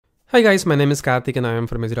Hi guys, my name is Karthik and I am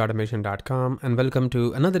from easyautomation.com and welcome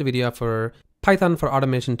to another video for Python for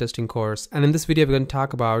Automation Testing course. And in this video, we're going to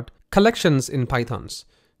talk about collections in Pythons.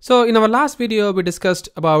 So in our last video, we discussed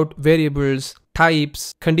about variables,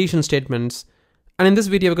 types, condition statements. And in this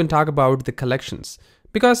video, we're going to talk about the collections.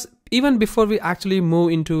 Because even before we actually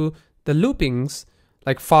move into the loopings,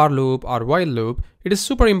 like for loop or while loop, it is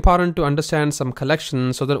super important to understand some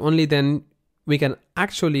collections so that only then we can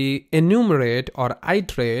actually enumerate or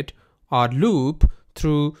iterate or loop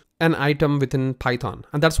through an item within Python.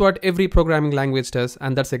 And that's what every programming language does.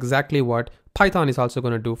 And that's exactly what Python is also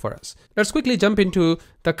going to do for us. Let's quickly jump into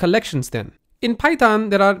the collections then. In Python,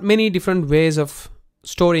 there are many different ways of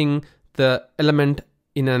storing the element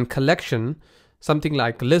in a collection, something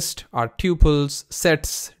like list or tuples,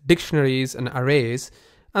 sets, dictionaries, and arrays.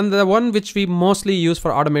 And the one which we mostly use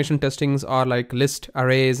for automation testings are like list,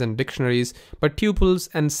 arrays, and dictionaries. But tuples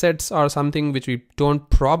and sets are something which we don't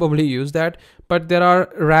probably use that. But there are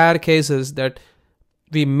rare cases that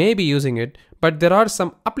we may be using it. But there are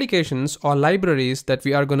some applications or libraries that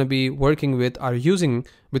we are going to be working with or using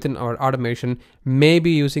within our automation,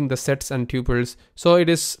 maybe using the sets and tuples. So it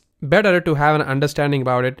is better to have an understanding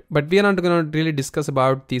about it, but we are not going to really discuss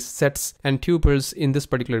about these sets and tuples in this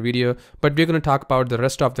particular video, but we're going to talk about the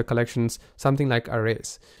rest of the collections, something like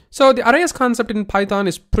arrays. So the arrays concept in Python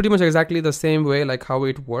is pretty much exactly the same way like how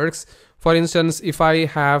it works. For instance, if I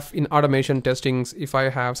have in automation testings, if I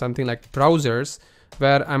have something like browsers,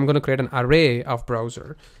 where I'm going to create an array of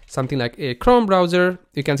browser, something like a Chrome browser,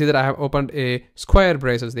 you can see that I have opened a square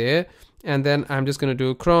braces there, and then I'm just going to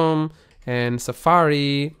do Chrome and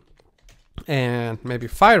Safari and maybe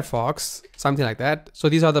Firefox, something like that. So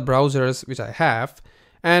these are the browsers which I have.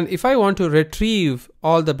 And if I want to retrieve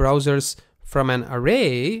all the browsers from an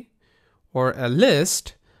array or a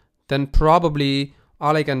list, then probably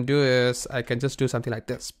all I can do is I can just do something like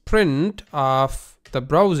this: print of the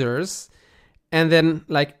browsers, and then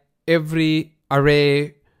like every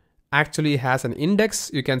array actually has an index.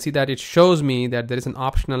 You can see that it shows me that there is an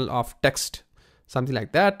optional of text, something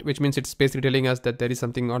like that, which means it's basically telling us that there is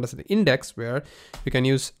something on the index where you can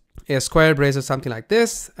use a square brace or something like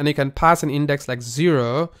this, and you can pass an index like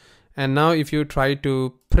 0. And now if you try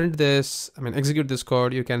to print this, execute this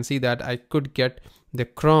code, you can see that I could get the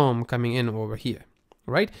Chrome coming in over here,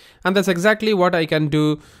 right? And that's exactly what I can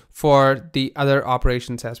do for the other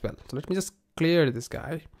operations as well. So let me just clear this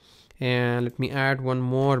guy and let me add one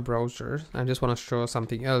more browser. I just want to show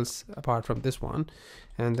something else apart from this one,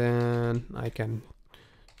 and then I can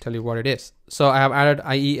tell you what it is. So I have added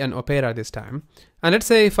IE and Opera this time. And let's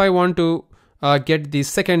say if I want to get the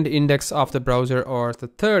second index of the browser or the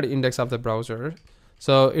third index of the browser.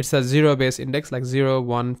 So it's a 0 based index like 0,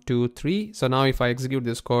 1, 2, 3. So now if I execute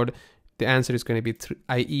this code, the answer is going to be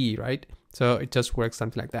IE, right? So it just works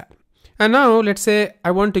something like that. And now let's say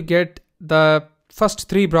I want to get the first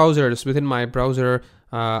 3 browsers within my browser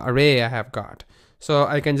array I have got. So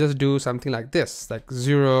I can just do something like this, like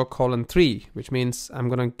 0:3, which means I'm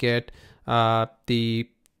going to get the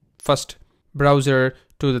first browser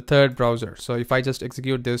to the third browser. So if I just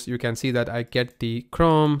execute this, you can see that I get the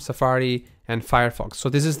Chrome, Safari, and Firefox. So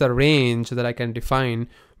this is the range that I can define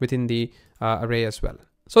within the array as well.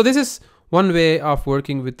 So this is one way of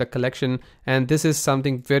working with the collection, and this is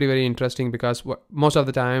something very, very interesting because most of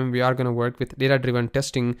the time we are going to work with data-driven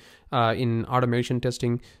testing in automation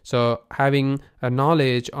testing. So having a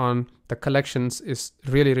knowledge on the collections is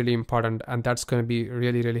really, really important, and that's going to be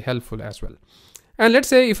really, really helpful as well. And let's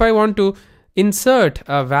say if I want to insert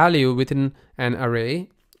a value within an array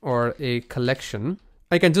or a collection,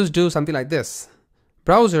 I can just do something like this: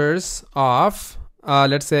 browsers of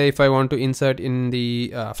let's say if I want to insert in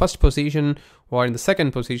the first position or in the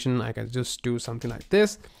second position, I can just do something like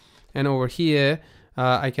this. And over here,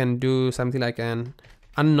 I can do something like an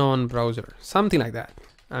unknown browser, something like that.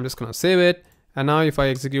 I'm just going to save it. And now if I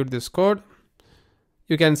execute this code,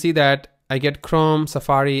 you can see that I get Chrome,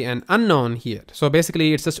 Safari, and unknown here. So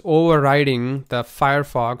basically, it's just overriding the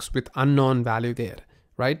Firefox with unknown value there,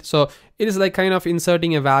 right? So it is like kind of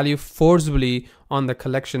inserting a value forcibly on the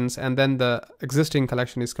collections, and then the existing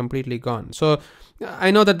collection is completely gone. So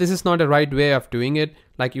I know that this is not a right way of doing it.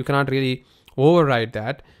 Like you cannot really override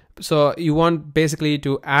that. So you want basically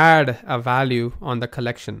to add a value on the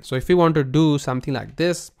collection. So if you want to do something like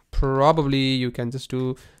this, probably you can just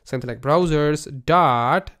do something like browsers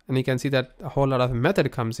dot, and you can see that a whole lot of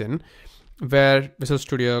method comes in, where Visual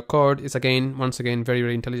Studio Code is once again very,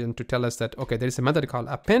 very intelligent to tell us that, okay, there is a method called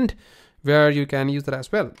append where you can use that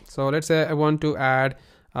as well. So let's say I want to add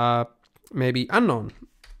maybe unknown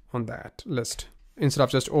on that list instead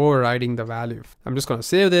of just overriding the value. I'm just going to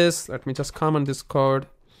save this. Let me just comment this code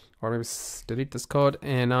or maybe delete this code.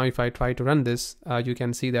 And now if I try to run this, you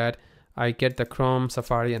can see that I get the Chrome,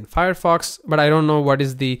 Safari, and Firefox, but I don't know what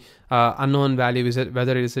is the unknown value,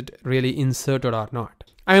 whether is it really inserted or not.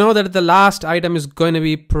 I know that the last item is going to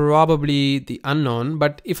be probably the unknown,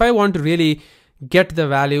 but if I want to really get the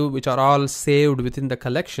value which are all saved within the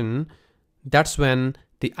collection, that's when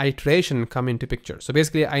the iteration come into picture. So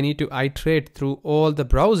basically I need to iterate through all the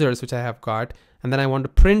browsers which I have got, and then I want to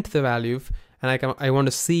print the value, and I want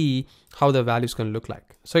to see how the value is going to look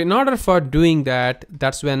like. So in order for doing that,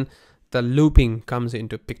 that's when the looping comes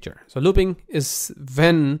into picture. So looping is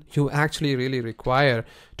when you actually really require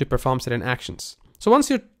to perform certain actions. So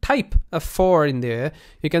once you type a for in there,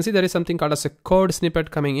 you can see there is something called as a code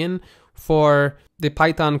snippet coming in for the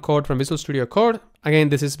Python code from Visual Studio Code. Again,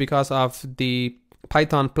 this is because of the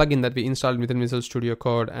Python plugin that we installed within Visual Studio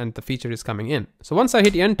Code, and the feature is coming in. So once I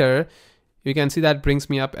hit enter, you can see that brings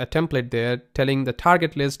me up a template there telling the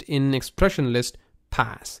target list in expression list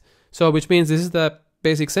pass. So which means this is the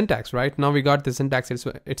basic syntax, right? Now we got the syntax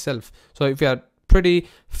itself. So if you are pretty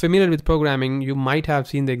familiar with programming, you might have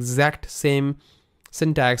seen the exact same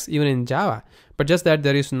syntax even in Java, but just that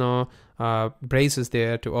there is no braces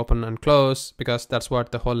there to open and close, because that's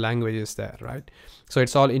what the whole language is there, right? So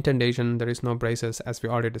it's all indentation, there is no braces, as we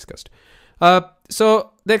already discussed.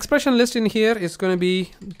 So the expression list in here is going to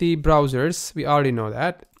be the browsers, we already know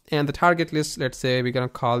that, and the target list, let's say we're going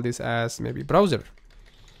to call this as maybe browser.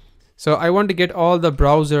 So I want to get all the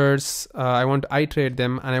browsers, I want to iterate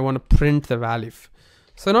them, and I want to print the value.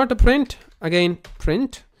 So now to print, again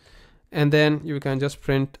print, and then you can just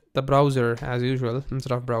print the browser as usual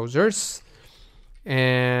instead of browsers.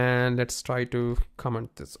 And let's try to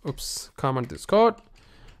comment this, comment this code.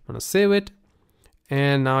 I'm gonna save it.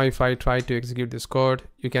 And now if I try to execute this code,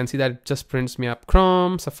 you can see that it just prints me up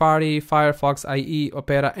Chrome, Safari, Firefox, IE,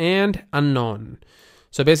 Opera, and unknown.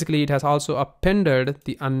 So basically it has also appended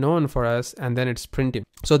the unknown for us, and then it's printing.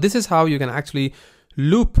 So this is how you can actually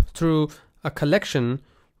loop through a collection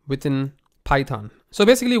within Python. So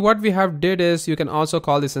basically what we have did is, you can also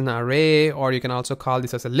call this an array, or you can also call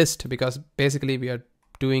this as a list, because basically we are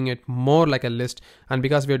doing it more like a list. And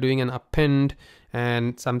because we are doing an append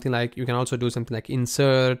and something like, you can also do something like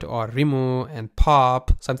insert or remove and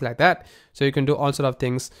pop, something like that. So you can do all sort of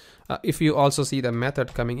things. If you also see the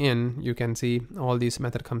method coming in, you can see all these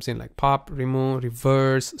method comes in like pop, remove,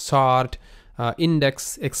 reverse, sort,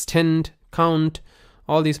 index, extend, count.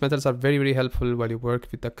 All these methods are very, very helpful while you work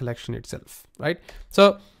with the collection itself, right?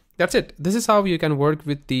 So that's it. This is how you can work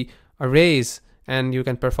with the arrays, and you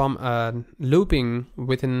can perform looping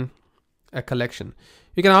within a collection.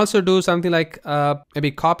 You can also do something like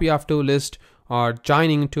maybe copy of to list or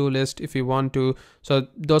joining to list if you want to. So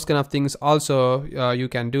those kind of things also you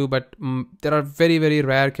can do, but there are very, very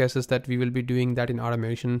rare cases that we will be doing that in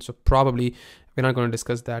automation. So probably we're not going to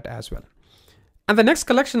discuss that as well. And the next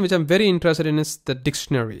collection which I'm very interested in is the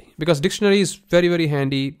dictionary, because dictionary is very, very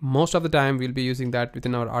handy. Most of the time we'll be using that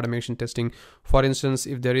within our automation testing. For instance,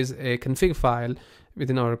 if there is a config file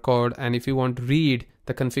within our code, and if you want to read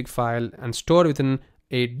the config file and store within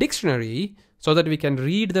a dictionary so that we can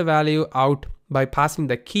read the value out by passing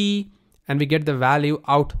the key, and we get the value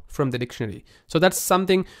out from the dictionary. So that's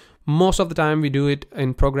something most of the time we do it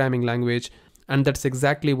in programming language. And that's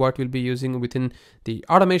exactly what we'll be using within the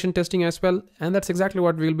automation testing as well. And that's exactly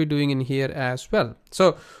what we'll be doing in here as well.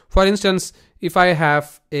 So for instance, if I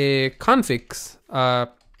have a configs,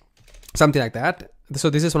 something like that. So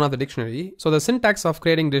this is one of the dictionary. So the syntax of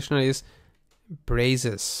creating dictionary is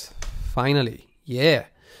braces. Finally, yeah.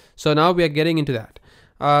 So now we are getting into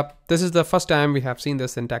that. This is the first time we have seen the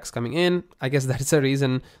syntax coming in. I guess that's the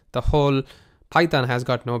reason the whole Python has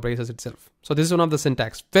got no braces itself. So this is one of the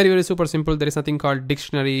syntax. Very, very super simple. There is nothing called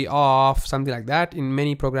dictionary of something like that in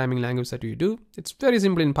many programming languages that you do. It's very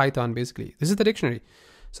simple in Python basically. This is the dictionary.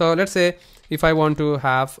 So let's say if I want to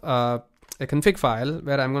have a config file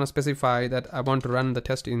where I'm going to specify that I want to run the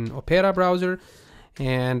test in Opera browser,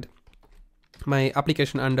 and my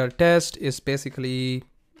application under test is basically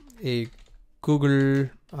a Google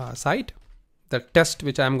site. The test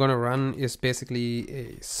which I'm going to run is basically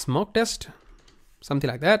a smoke test, something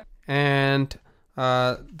like that. And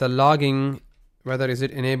the logging, whether is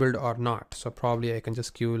it enabled or not. So probably I can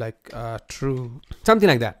just queue like true, something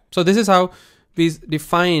like that. So this is how we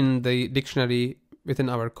define the dictionary within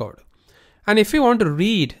our code. And if you want to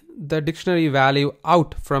read the dictionary value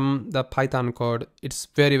out from the Python code, it's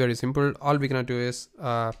very, very simple. All we're going to do is,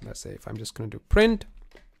 let's say if I'm just going to do print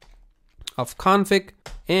of config,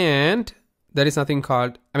 and there is nothing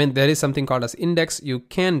called, there is something called as index. You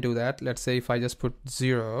can do that. Let's say if I just put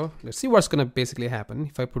 0, let's see what's going to basically happen.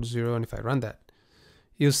 If I put 0 and if I run that,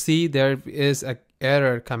 you see there is an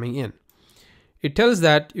error coming in. It tells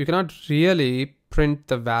that you cannot really print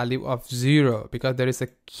the value of 0 because there is a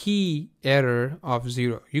key error of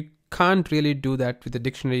 0. You can't really do that with the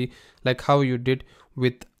dictionary like how you did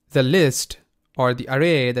with the list or the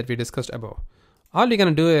array that we discussed above. All you're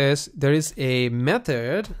going to do is there is a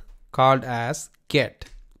method called as get.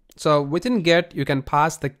 So within get, you can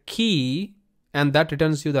pass the key and that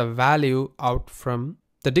returns you the value out from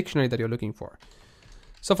the dictionary that you're looking for.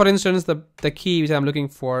 So for instance, the key which I'm looking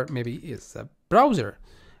for maybe is a browser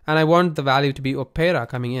and I want the value to be Opera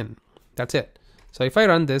coming in. That's it. So if I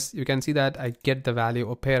run this, you can see that I get the value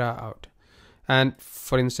Opera out. And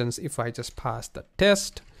for instance, if I just pass the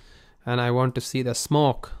test and I want to see the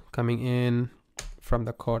smoke coming in from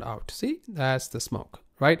the code out, see, that's the smoke,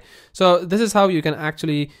 right? So this is how you can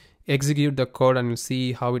actually execute the code and you'll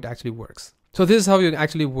see how it actually works. So this is how you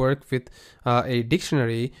actually work with a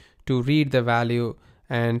dictionary to read the value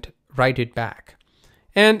and write it back.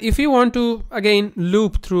 And if you want to again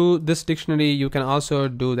loop through this dictionary, you can also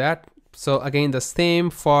do that. So again, the same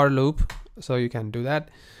for loop, so you can do that.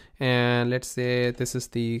 And let's say this is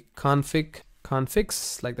the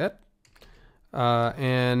configs like that,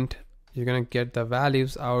 and you're gonna get the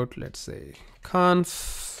values out. Let's say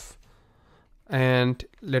conf, and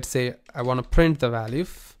let's say I want to print the value,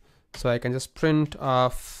 so I can just print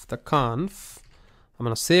off the conf. I'm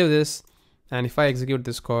gonna save this, and if I execute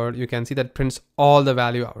this code, you can see that prints all the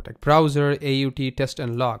value out, like browser, AUT, test,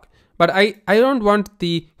 and log. But I don't want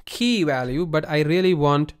the key value, but I really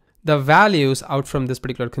want the values out from this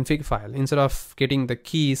particular config file instead of getting the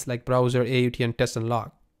keys like browser, AUT, and test and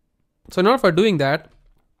log. So in order for doing that,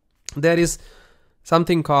 there is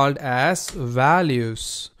something called as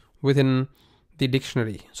values within the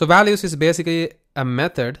dictionary. So values is basically a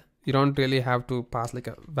method. You don't really have to pass like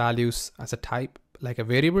a values as a type, like a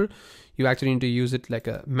variable. You actually need to use it like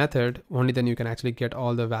a method. Only then you can actually get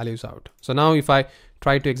all the values out. So now if I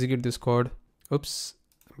try to execute this code, oops,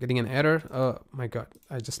 I'm getting an error. Oh my God,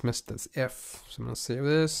 I just missed this F. So I'm gonna save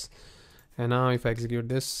this. And now if I execute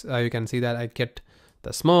this, you can see that I get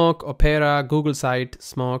the smoke, Opera, Google site,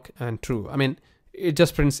 smoke, and true. I mean, it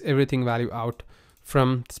just prints everything value out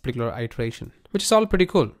from this particular iteration, which is all pretty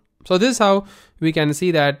cool. So this is how we can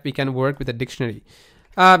see that we can work with a dictionary.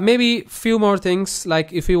 Maybe few more things,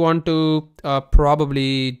 like if you want to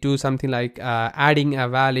probably do something like adding a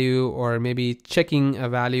value, or maybe checking a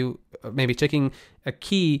value, maybe checking a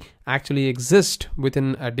key actually exists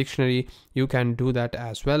within a dictionary, you can do that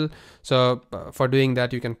as well. So for doing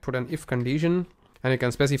that, you can put an if condition and you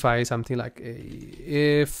can specify something like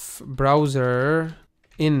if browser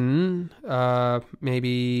in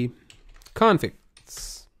maybe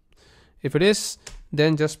configs. If it is,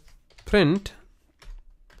 then just print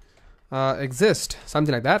exist,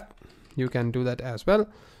 something like that. You can do that as well.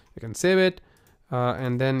 You can save it,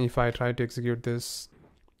 and then if I try to execute this,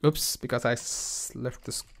 oops, because I left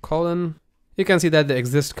this colon, you can see that the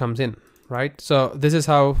exist comes in, right? So this is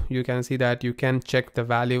how you can see that you can check the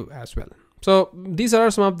value as well. So these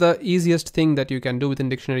are some of the easiest thing that you can do within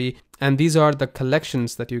dictionary, and these are the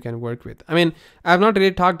collections that you can work with. I mean, I've not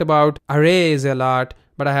really talked about arrays a lot,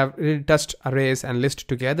 but I have really touched arrays and list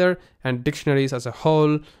together and dictionaries as a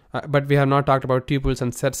whole, but we have not talked about tuples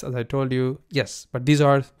and sets, as I told you. Yes, but these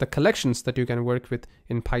are the collections that you can work with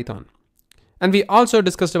in Python. And we also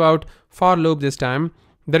discussed about for loop this time.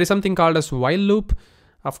 There is something called as while loop.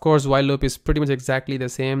 Of course, while loop is pretty much exactly the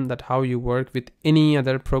same that how you work with any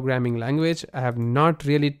other programming language. I have not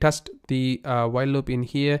really touched the while loop in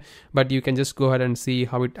here, but you can just go ahead and see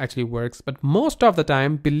how it actually works. But most of the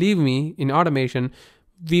time, believe me, in automation,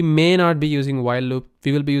 we may not be using while loop.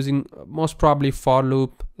 We will be using most probably for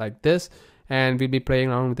loop like this, and we'll be playing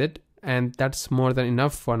around with it. And that's more than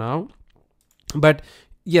enough for now. But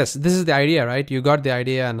yes, this is the idea, right? You got the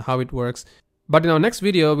idea and how it works. But in our next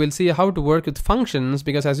video, we'll see how to work with functions,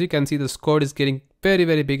 because as you can see, this code is getting very,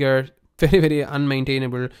 very bigger, very, very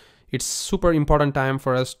unmaintainable. It's super important time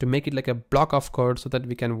for us to make it like a block of code so that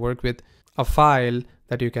we can work with a file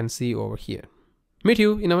that you can see over here. Meet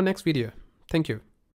you in our next video. Thank you.